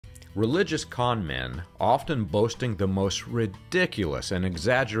Religious con men, often boasting the most ridiculous and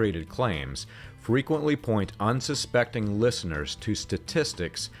exaggerated claims, frequently point unsuspecting listeners to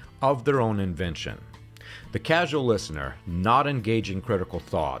statistics of their own invention. The casual listener, not engaging critical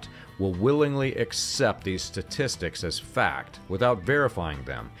thought, will willingly accept these statistics as fact without verifying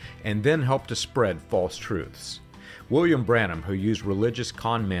them, and then help to spread false truths. William Branham, who used religious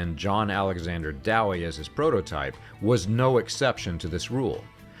conman John Alexander Dowie as his prototype, was no exception to this rule.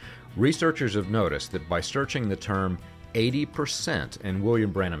 Researchers have noticed that by searching the term 80% in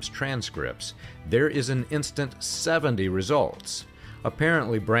William Branham's transcripts, there is an instant 70 results.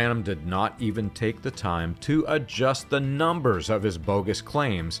 Apparently, Branham did not even take the time to adjust the numbers of his bogus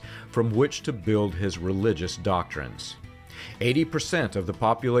claims from which to build his religious doctrines. 80% of the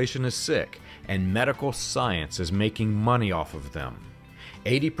population is sick, and medical science is making money off of them.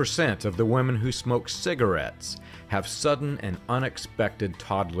 80% of the women who smoke cigarettes have sudden and unexpected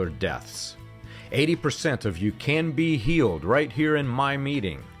toddler deaths. 80% of you can be healed right here in my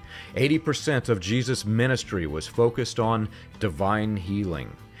meeting. 80% of Jesus' ministry was focused on divine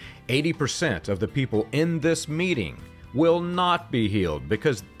healing. 80% of the people in this meeting will not be healed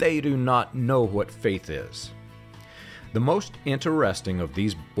because they do not know what faith is. The most interesting of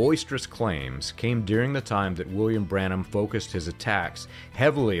these boisterous claims came during the time that William Branham focused his attacks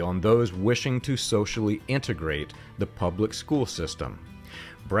heavily on those wishing to socially integrate the public school system.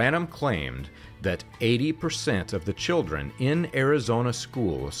 Branham claimed that 80% of the children in Arizona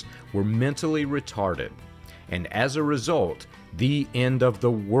schools were mentally retarded, and as a result, the end of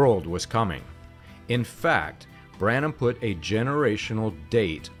the world was coming. In fact, Branham put a generational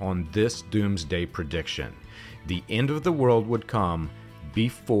date on this doomsday prediction. The end of the world would come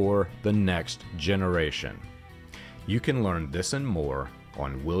before the next generation. You can learn this and more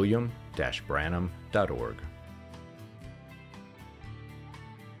on william-branham.org.